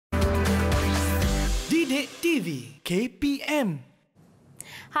Didik TV KPM.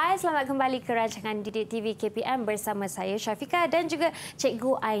 Hai, selamat kembali ke rancangan Didik TV KPM bersama saya Syafiqah dan juga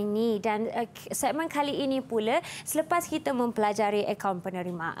Cikgu Aini. Dan segmen kali ini pula, selepas kita mempelajari akaun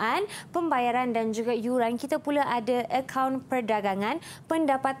penerimaan, pembayaran dan juga yuran, kita pula ada akaun perdagangan,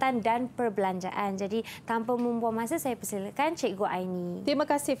 pendapatan dan perbelanjaan. Jadi tanpa membuang masa, saya persilakan Cikgu Aini. Terima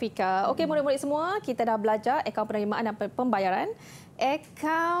kasih Fika. Okey, murid-murid semua, kita dah belajar akaun penerimaan dan pembayaran,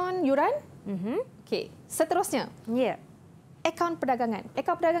 akaun yuran. Okey, seterusnya. Ya. Akaun perdagangan.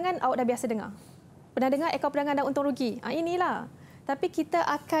 Akaun perdagangan awak dah biasa dengar. Pernah dengar akaun perdagangan dan untung rugi? Inilah. Tapi kita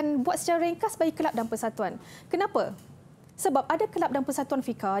akan buat secara ringkas bagi kelab dan persatuan. Kenapa? Sebab ada kelab dan persatuan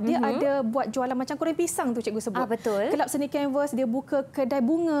Fika, dia ada buat jualan macam goreng pisang tu cikgu sebut. Betul. Kelab seni kanvas, dia buka kedai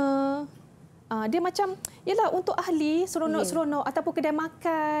bunga. Dia macam, yalah untuk ahli, seronok-seronok ataupun kedai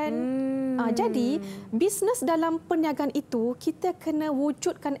makan. Jadi, bisnes dalam perniagaan itu, kita kena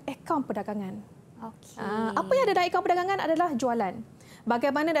wujudkan akaun perdagangan. Okay. Apa yang ada dalam akaun perdagangan adalah jualan.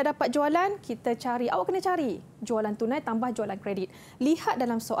 Bagaimana nak dapat jualan? Kita cari. Awak kena cari. Jualan tunai tambah jualan kredit. Lihat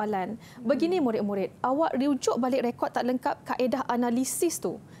dalam soalan. Begini murid-murid. Awak rujuk balik rekod tak lengkap kaedah analisis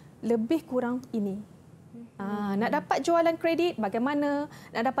tu. Lebih kurang ini. Nak dapat jualan kredit bagaimana?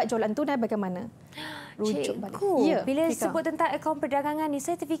 Nak dapat jualan tunai bagaimana? Rujuk balik. Ya, bila sebut tentang akaun perdagangan ni,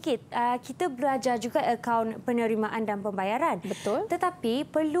 saya terfikir kita belajar juga akaun penerimaan dan pembayaran. Betul. Tetapi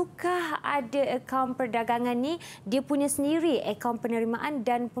perlukah ada akaun perdagangan ni dia punya sendiri akaun penerimaan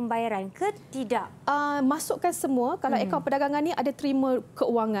dan pembayaran ke tidak? Masukkan semua. Kalau akaun perdagangan ni ada terima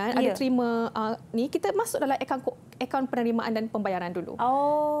keuangan, ada terima ni, kita masuk dalam akaun penerimaan dan pembayaran dulu.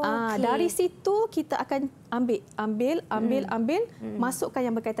 Dari situ kita akan ambil, masukkan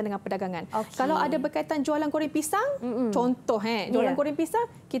yang berkaitan dengan perdagangan. Kalau ada berkaitan jualan goreng pisang, contoh jualan goreng pisang,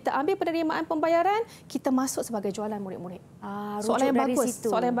 kita ambil penerimaan pembayaran, kita masuk sebagai jualan murid-murid. Soalan yang bagus,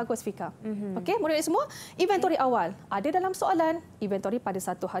 soalan yang bagus Fika. Okey, murid-murid semua, inventory awal ada dalam soalan, inventory pada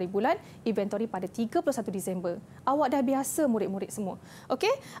 1 hari bulan, inventory pada 31 Disember. Awak dah biasa murid-murid semua.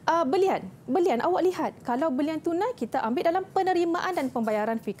 Okey, belian awak lihat, kalau belian tunai kita ambil dalam penerimaan dan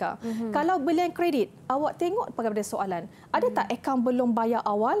pembayaran Fika. Kalau belian kredit, awak tengok pada soalan, ada tak akaun belum bayar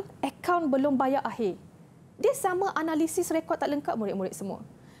awal, akaun belum bayar akhir? Dia sama analisis rekod tak lengkap murid-murid semua.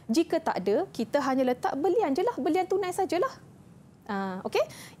 Jika tak ada, kita hanya letak belian je lah, belian tunai sajalah. Okey,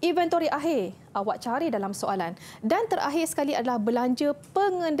 inventory akhir awak cari dalam soalan. Dan terakhir sekali adalah belanja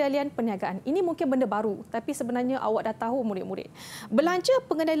pengendalian perniagaan. Ini mungkin benda baru, tapi sebenarnya awak dah tahu murid-murid. Belanja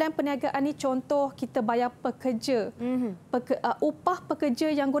pengendalian perniagaan ni contoh kita bayar pekerja. Upah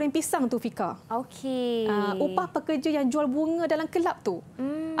pekerja yang goreng pisang tu Fika. Okey. Upah pekerja yang jual bunga dalam kelab tu.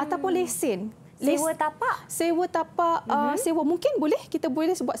 Ataupun lesen. Sewa tapak? Sewa tapak, sewa mungkin boleh. Kita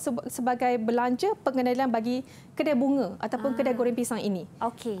boleh buat sebagai belanja pengendalian bagi kedai bunga ataupun kedai goreng pisang ini.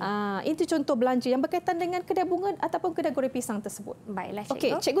 Okey. Itu contoh belanja yang berkaitan dengan kedai bunga ataupun kedai goreng pisang tersebut. Baiklah, cikgu.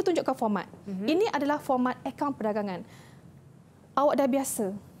 Okey, cikgu tunjukkan format. Ini adalah format akaun perdagangan. Awak dah biasa.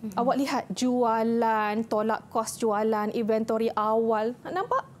 Awak lihat jualan, tolak kos jualan, inventory awal.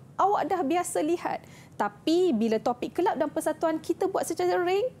 Nampak? Awak dah biasa lihat. Tapi bila topik kelab dan persatuan, kita buat secara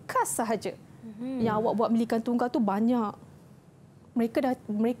ringkas sahaja. Yang awak buat belikan tunggal tu banyak.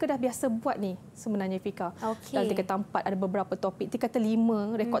 Mereka dah biasa buat ni sebenarnya Fika. Dalam tingkatan 4 ada beberapa topik. Tingkatan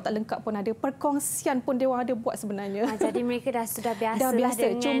 5 rekod tak lengkap pun ada. Perkongsian pun dia orang ada buat sebenarnya. Jadi mereka sudah biasa. Dah biasa.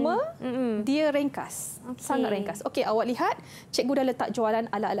 Dengan... Cuma dia ringkas. Sangat ringkas. Okey, awak lihat cikgu dah letak jualan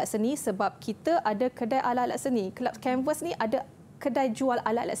alat-alat seni sebab kita ada kedai alat-alat seni. Kelab Canvas ni ada kedai jual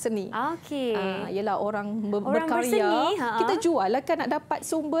alat-alat seni. Okey. Ialah orang berkarya. Berseni, kita jual lah kan nak dapat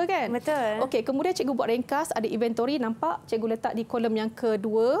sumber kan. Betul. Okey, kemudian cikgu buat ringkas, ada inventory nampak, cikgu letak di kolom yang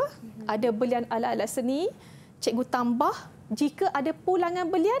kedua, ada belian alat-alat seni, cikgu tambah. Jika ada pulangan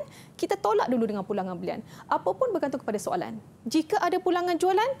belian, kita tolak dulu dengan pulangan belian. Apapun bergantung kepada soalan. Jika ada pulangan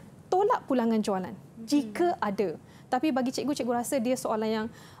jualan, tolak pulangan jualan. Jika ada. Tapi bagi cikgu rasa dia soalan yang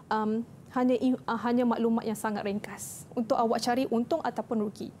hanya maklumat yang sangat ringkas untuk awak cari untung ataupun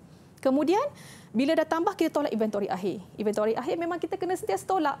rugi. Kemudian, bila dah tambah, kita tolak inventory akhir. Inventory akhir memang kita kena sentiasa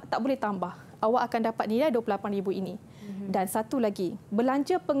tolak, tak boleh tambah. Awak akan dapat nilai 28,000 ini. Dan satu lagi,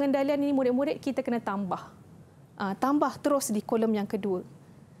 belanja pengendalian ini murid-murid kita kena tambah. Tambah terus di kolom yang kedua.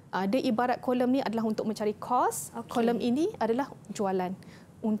 Dia ibarat kolom ni adalah untuk mencari kos, kolom ini adalah jualan.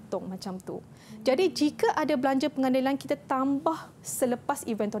 Untung macam tu. Jadi jika ada belanja pengendalian, kita tambah selepas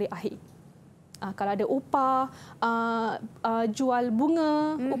inventory akhir. Kalau ada upah, jual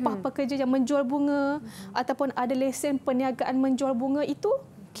bunga, upah pekerja yang menjual bunga, ataupun ada lesen perniagaan menjual bunga itu,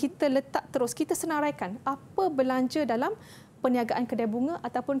 kita letak terus, kita senaraikan apa belanja dalam perniagaan kedai bunga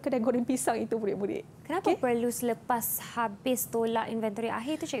ataupun kedai goreng pisang itu murid-murid. Kenapa perlu selepas habis tolak inventory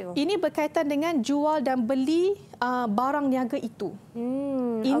akhir tu, cikgu? Ini berkaitan dengan jual dan beli barang niaga itu.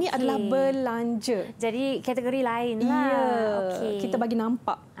 Ini adalah belanja. Jadi kategori lain lah. Ya, kita bagi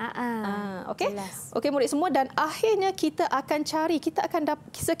nampak. Okey. Okey murid semua, dan akhirnya kita akan cari, kita akan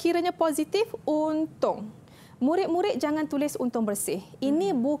sekiranya positif, untung. Murid-murid jangan tulis untung bersih.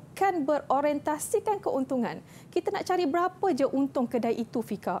 Ini bukan berorientasikan keuntungan. Kita nak cari berapa je untung kedai itu,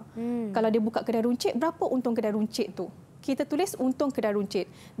 Fika. Kalau dia buka kedai runcit, berapa untung kedai runcit tu? Kita tulis untung kedai runcit.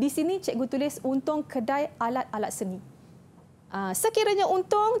 Di sini cikgu tulis untung kedai alat-alat seni. Sekiranya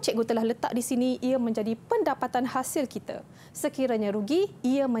untung, cikgu telah letak di sini, ia menjadi pendapatan hasil kita. Sekiranya rugi,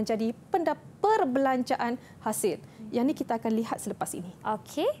 ia menjadi perbelanjaan hasil. Yang ini kita akan lihat selepas ini.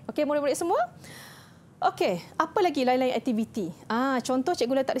 Okey, murid-murid semua? Okey, apa lagi lain-lain aktiviti? Contoh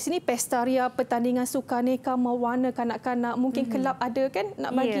cikgu letak di sini pesta ria, pertandingan sukaneka mewarna kanak-kanak. Mungkin kelab ada kan,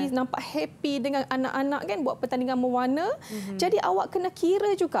 nak bagi nampak happy dengan anak-anak kan, buat pertandingan mewarna. Jadi awak kena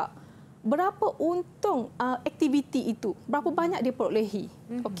kira juga berapa untung aktiviti itu, berapa banyak dia perolehi.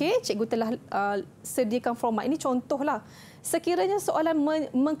 Okey, cikgu telah sediakan format. Ini contohlah. Sekiranya soalan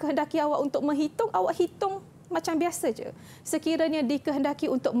mengkehendaki awak untuk menghitung, awak hitung macam biasa je. Sekiranya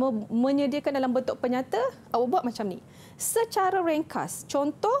dikehendaki untuk menyediakan dalam bentuk penyata, awak buat macam ni. Secara ringkas,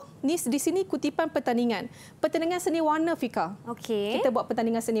 contoh ni di sini kutipan pertandingan. Pertandingan seni warna, Fika. Kita buat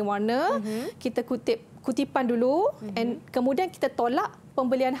pertandingan seni warna, kita kutip kutipan dulu, and kemudian kita tolak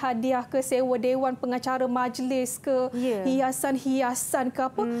pembelian hadiah ke, sewa dewan pengacara majlis ke, hiasan-hiasan ke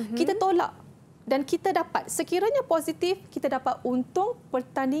apa, kita tolak. Dan kita dapat, sekiranya positif, kita dapat untung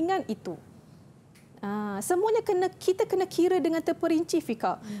pertandingan itu. Semuanya kita kena kira dengan terperinci,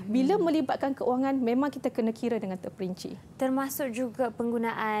 Fika. Bila melibatkan keuangan, memang kita kena kira dengan terperinci. Termasuk juga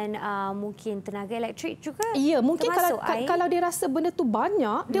penggunaan mungkin tenaga elektrik juga? Ya, mungkin kalau dia rasa benda tu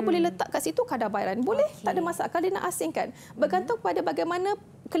banyak, dia boleh letak kat situ kadar bayaran. Boleh, tak ada masalah. Kalau dia nak asingkan, bergantung pada bagaimana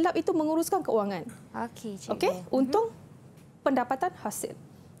kelab itu menguruskan keuangan. Okey, untung pendapatan hasil.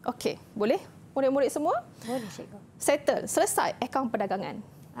 Okey, boleh? Murid-murid semua? Boleh, cikgu. Settle, selesai akaun perdagangan.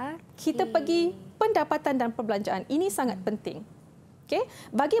 Kita pergi pendapatan dan perbelanjaan. Ini sangat penting. Okey,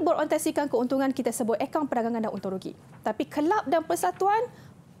 bagi berorientasikan keuntungan, kita sebut akaun perdagangan dan untung rugi. Tapi kelab dan persatuan,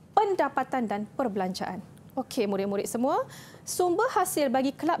 pendapatan dan perbelanjaan. Okey, murid-murid semua, sumber hasil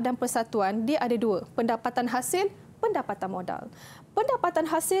bagi kelab dan persatuan dia ada dua, pendapatan hasil, pendapatan modal. Pendapatan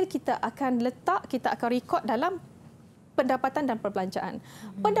hasil kita akan letak, kita akan rekod dalam pendapatan dan perbelanjaan.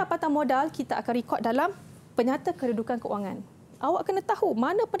 Pendapatan modal kita akan rekod dalam Penyata Kedudukan Kewangan. Awak kena tahu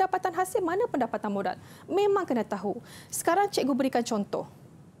mana pendapatan hasil, mana pendapatan modal. Memang kena tahu. Sekarang cikgu berikan contoh.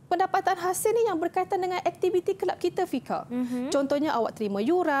 Pendapatan hasil ni yang berkaitan dengan aktiviti kelab kita, Fika. Contohnya awak terima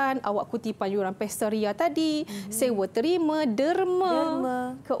yuran, awak kutipan yuran pesta ria tadi, sewa terima,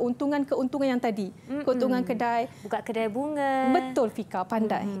 derma. Keuntungan-keuntungan yang tadi. Keuntungan kedai. Buka kedai bunga. Betul, Fika.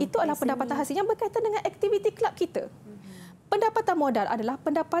 Pandai. Itu adalah pendapatan hasil yang berkaitan dengan aktiviti kelab kita. Pendapatan modal adalah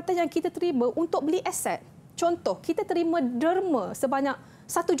pendapatan yang kita terima untuk beli aset. Contoh, kita terima derma sebanyak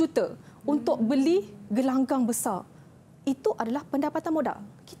 1 juta untuk beli gelanggang besar. Itu adalah pendapatan modal.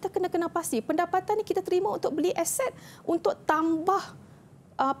 Kita kena pasti pendapatan ini kita terima untuk beli aset, untuk tambah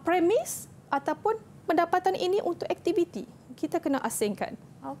premis ataupun pendapatan ini untuk aktiviti. Kita kena asingkan.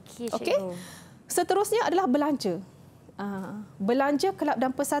 Okey. Seterusnya adalah belanja. Belanja kelab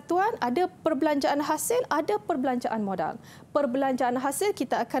dan persatuan, ada perbelanjaan hasil, ada perbelanjaan modal. Perbelanjaan hasil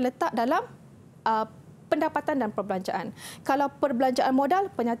kita akan letak dalam pendapatan dan perbelanjaan. Kalau perbelanjaan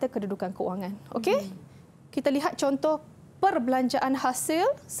modal, Penyata Kedudukan Kewangan. Okey? Kita lihat contoh perbelanjaan hasil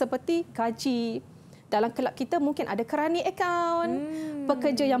seperti gaji. Dalam kelab kita mungkin ada kerani akaun,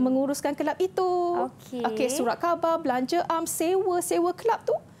 pekerja yang menguruskan kelab itu. Okey, surat khabar, belanja sewa kelab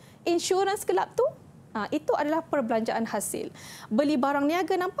tu, insurans kelab tu. Itu adalah perbelanjaan hasil. Beli barang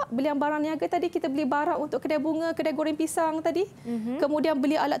niaga, nampak? Belian barang niaga tadi, kita beli barang untuk kedai bunga, kedai goreng pisang tadi. Kemudian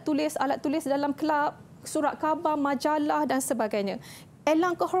beli alat tulis dalam kelab, surat khabar, majalah dan sebagainya.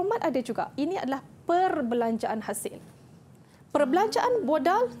 Elang kehormat ada juga. Ini adalah perbelanjaan hasil. Perbelanjaan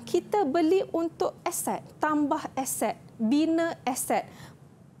modal, kita beli untuk aset, tambah aset, bina aset.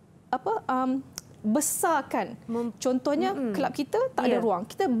 Besarkan. Contohnya, kelab kita tak ada ruang.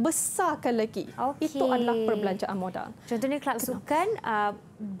 Kita besarkan lagi. Itu adalah perbelanjaan modal. Contohnya kelab sukan,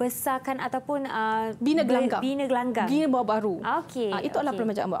 besarkan ataupun bina gelanggang. Bina bawah baru. Itu adalah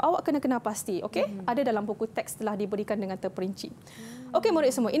perbelanjaan modal. Awak kena pasti. Ada dalam buku teks telah diberikan dengan terperinci. Okey,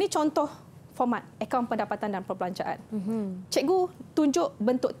 murid semua. Ini contoh format akaun pendapatan dan perbelanjaan. Cikgu tunjuk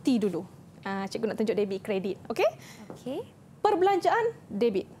bentuk T dulu. Cikgu nak tunjuk debit kredit. Okey? Perbelanjaan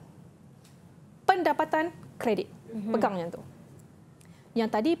debit. Pendapatan kredit. Pegang yang tu. Yang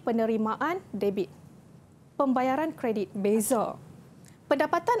tadi penerimaan debit. Pembayaran kredit, beza.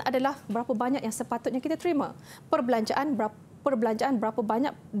 Pendapatan adalah berapa banyak yang sepatutnya kita terima. Perbelanjaan berapa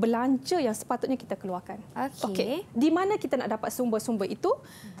banyak belanja yang sepatutnya kita keluarkan. Okey. Di mana kita nak dapat sumber-sumber itu?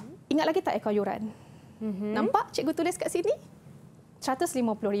 Ingat lagi tak akaun yuran? Nampak cikgu tulis kat sini? 150,000.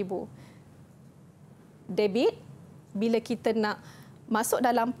 Debit bila kita nak masuk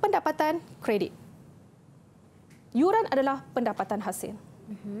dalam pendapatan kredit. Yuran adalah pendapatan hasil.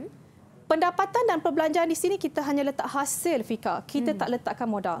 Pendapatan dan perbelanjaan di sini kita hanya letak hasil, Fika. Kita tak letakkan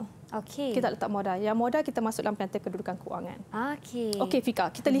modal. Kita tak letak modal. Yang modal kita masuk dalam Penyata Kedudukan Kewangan. Okey, Fika.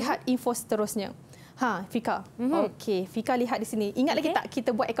 Kita lihat info seterusnya. Fika. Okey, Fika lihat di sini. Ingat lagi tak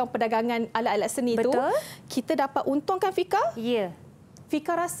kita buat akaun perdagangan alat-alat seni itu? Kita dapat untung kan, Fika? Ya.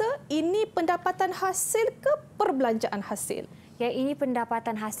 Fika rasa ini pendapatan hasil ke perbelanjaan hasil? Yang ini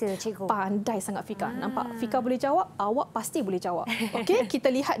pendapatan hasil, cikgu. Pandai sangat Fika. Nampak? Fika boleh jawab, awak pasti boleh jawab. Okey,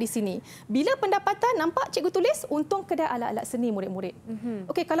 kita lihat di sini. Bila pendapatan, nampak cikgu tulis untung kedai alat-alat seni murid-murid.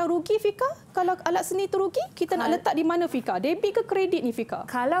 Okey, kalau rugi Fika, kalau alat seni itu rugi, kita nak letak di mana Fika? Debit ke kredit ni Fika?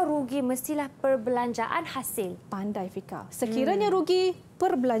 Kalau rugi mestilah perbelanjaan hasil. Pandai Fika. Sekiranya rugi,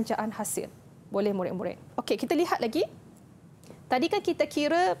 perbelanjaan hasil. Boleh murid-murid. Okey, kita lihat lagi. Tadi kan kita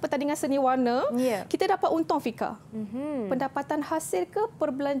kira pertandingan seni warna, kita dapat untung Fika. Pendapatan hasil ke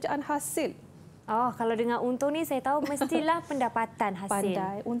perbelanjaan hasil? Kalau dengan untung ni saya tahu mestilah pendapatan hasil.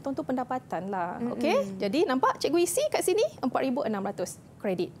 Pandai. Untung tu pendapatan lah. Okey. Jadi nampak cikgu isi kat sini 4,600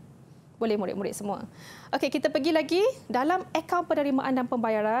 kredit. Boleh murid-murid semua. Okey, kita pergi lagi dalam akaun penerimaan dan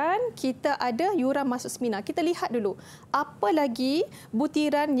pembayaran, kita ada yuran masuk seminar. Kita lihat dulu apa lagi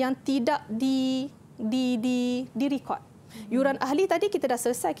butiran yang tidak direkod. Yuran ahli tadi kita dah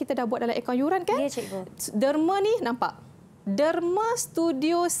selesai, kita dah buat dalam akaun yuran kan? Ya, cikgu. Derma ni nampak. Derma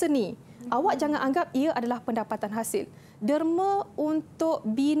studio seni. Awak jangan anggap ia adalah pendapatan hasil. Derma untuk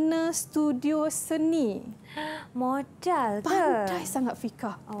bina studio seni. Modal ke? Pandai sangat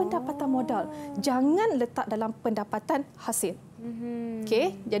Fika. Pendapatan modal. Jangan letak dalam pendapatan hasil.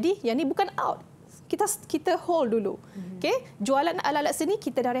 Okey, jadi yang ni bukan out. Kita hold dulu. Okey, jualan alat-alat seni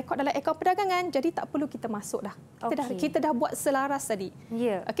kita dah rekod dalam akaun perdagangan, jadi tak perlu kita masuk dah. Kita dah buat selaras tadi.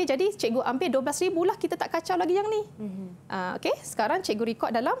 Okey, jadi cikgu ambil 12,000 lah, kita tak kacau lagi yang ni. Okey, sekarang cikgu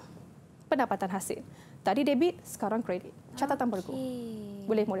rekod dalam pendapatan hasil. Tadi debit, sekarang kredit. Catatan bergu.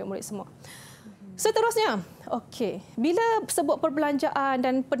 Boleh murid-murid semua. Seterusnya, okey, bila sebut perbelanjaan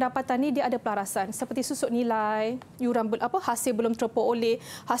dan pendapatan ni dia ada pelarasan seperti susut nilai, yuran hasil belum terperoleh,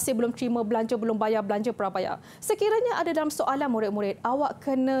 hasil belum terima, belanja belum bayar, belanja prabayar. Sekiranya ada dalam soalan murid-murid, awak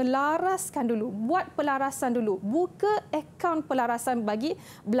kena laraskan dulu, buat pelarasan dulu, buka akaun pelarasan bagi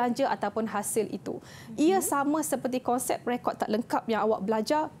belanja ataupun hasil itu. Ia sama seperti konsep rekod tak lengkap yang awak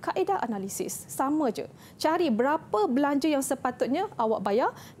belajar, kaedah analisis. Sama je. Cari berapa belanja yang sepatutnya awak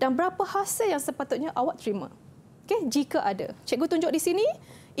bayar dan berapa hasil yang sepatutnya awak terima. Okey, jika ada. Cikgu tunjuk di sini,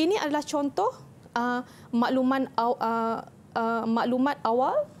 ini adalah contoh maklumat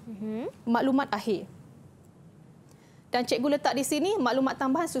awal, maklumat akhir. Dan cikgu letak di sini maklumat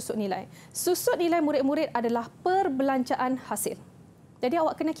tambahan susut nilai. Susut nilai murid-murid adalah perbelanjaan hasil. Jadi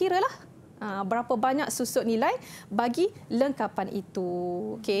awak kena kiralah berapa banyak susut nilai bagi lengkapan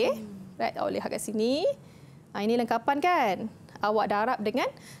itu. Okey. Right, awak lihat kat sini. Ini lengkapan kan? Awak darab dengan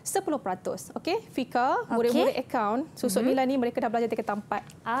 10%. Okey, Fika, murid-murid akaun, susut nilai ni mereka dah belajar tingkatan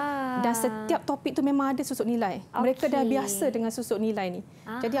 4. Dan setiap topik tu memang ada susut nilai. Mereka dah biasa dengan susut nilai ni.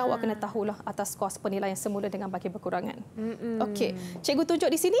 Jadi awak kena tahulah atas kos penilaian semula dengan baki berkurangan. Okey, cikgu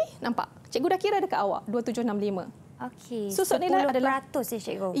tunjuk di sini, nampak? Cikgu dah kira dekat awak, 2765. Okey, susut nilai adalah 10% ya,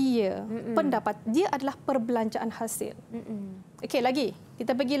 cikgu? Iya, pendapat. Dia adalah perbelanjaan hasil. Okey, lagi.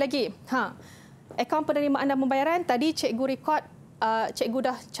 Kita pergi lagi. Akaun penerimaan dan pembayaran, tadi cikgu rekod, cikgu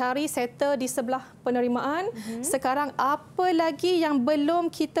dah cari settle di sebelah penerimaan. Sekarang apa lagi yang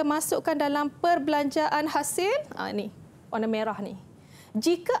belum kita masukkan dalam perbelanjaan hasil? Ni, warna merah ni.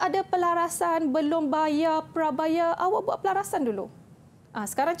 Jika ada pelarasan belum bayar prabayar, awak buat pelarasan dulu.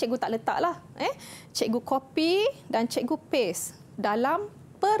 Sekarang cikgu tak letaklah. Cikgu copy dan cikgu paste dalam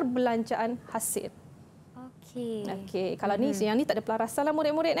perbelanjaan hasil. Okey, kalau ni yang ni tak ada pelarasan lah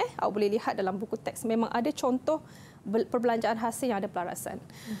murid-murid awak boleh lihat dalam buku teks memang ada contoh perbelanjaan hasil yang ada pelarasan.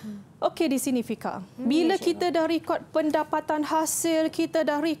 Okey, di sini Fika. Bila kita dah rekod pendapatan hasil, kita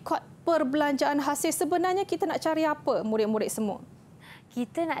dah rekod perbelanjaan hasil, sebenarnya kita nak cari apa murid-murid semua?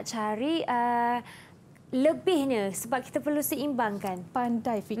 Kita nak cari lebihnya sebab kita perlu seimbangkan.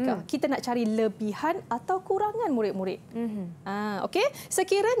 Pandai Fika. Kita nak cari lebihan atau kurangan murid-murid. Okey,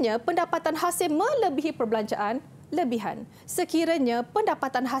 sekiranya pendapatan hasil melebihi perbelanjaan, lebihan. Sekiranya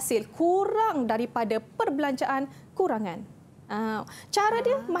pendapatan hasil kurang daripada perbelanjaan, kurangan. Cara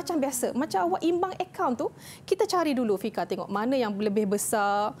dia macam biasa. Macam awak imbang akaun tu, kita cari dulu Fika, tengok mana yang lebih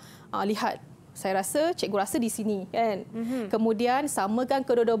besar. Lihat, saya rasa cikgu rasa di sini kan. Kemudian samakan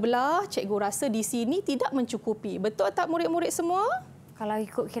kedua-dua belah, cikgu rasa di sini tidak mencukupi. Betul tak murid-murid semua? Kalau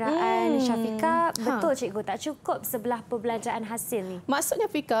ikut kiraan Syafika, betul cikgu, tak cukup sebelah perbelanjaan hasil ni. Maksudnya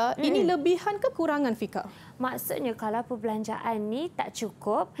Fika, ini lebihan ke kurangan Fika? Maksudnya kalau perbelanjaan ni tak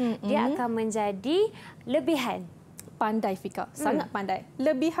cukup, dia akan menjadi lebihan. Pandai Fika, sangat pandai.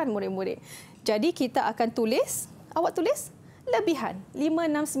 Lebihan murid-murid. Jadi kita akan tulis, awak tulis lebihan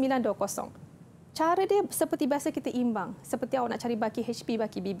 56920. Cara dia seperti biasa kita imbang. Seperti awak nak cari baki HP,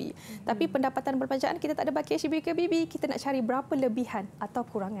 baki BB. Tapi pendapatan perbelanjaan kita tak ada baki HP ke BB, kita nak cari berapa lebihan atau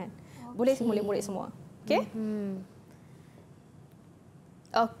kurangan. Boleh murid-murid semua. Okey?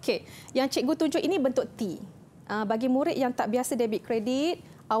 Okey. Yang cikgu tunjuk ini bentuk T. Bagi murid yang tak biasa debit kredit,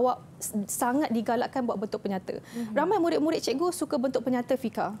 awak sangat digalakkan buat bentuk penyata. Ramai murid-murid cikgu suka bentuk penyata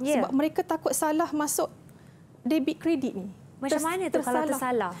Fika. Sebab mereka takut salah masuk debit kredit ni. Macam mana tu kalau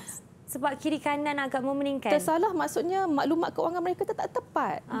tersalah? Sebab kiri kanan agak memeningkan. Tersalah maksudnya maklumat keuangan mereka tak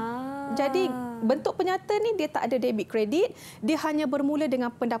tepat. Jadi bentuk penyata ni dia tak ada debit kredit, dia hanya bermula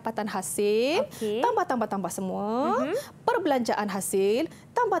dengan pendapatan hasil, tambah semua, perbelanjaan hasil,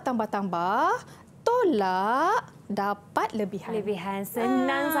 tambah, tolak, dapat lebihan.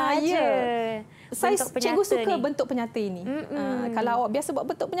 Senang saja. Cikgu suka bentuk penyata ini. Kalau awak biasa buat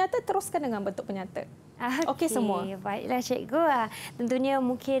bentuk penyata, teruskan dengan bentuk penyata. Okey semua. Baiklah cikgu. Tentunya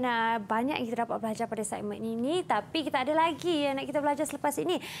mungkin banyak yang kita dapat belajar pada segmen ini, tapi kita ada lagi yang nak kita belajar selepas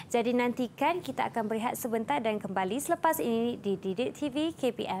ini. Jadi nantikan, kita akan berehat sebentar dan kembali selepas ini di Didik TV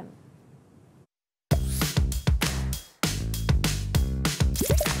KPM.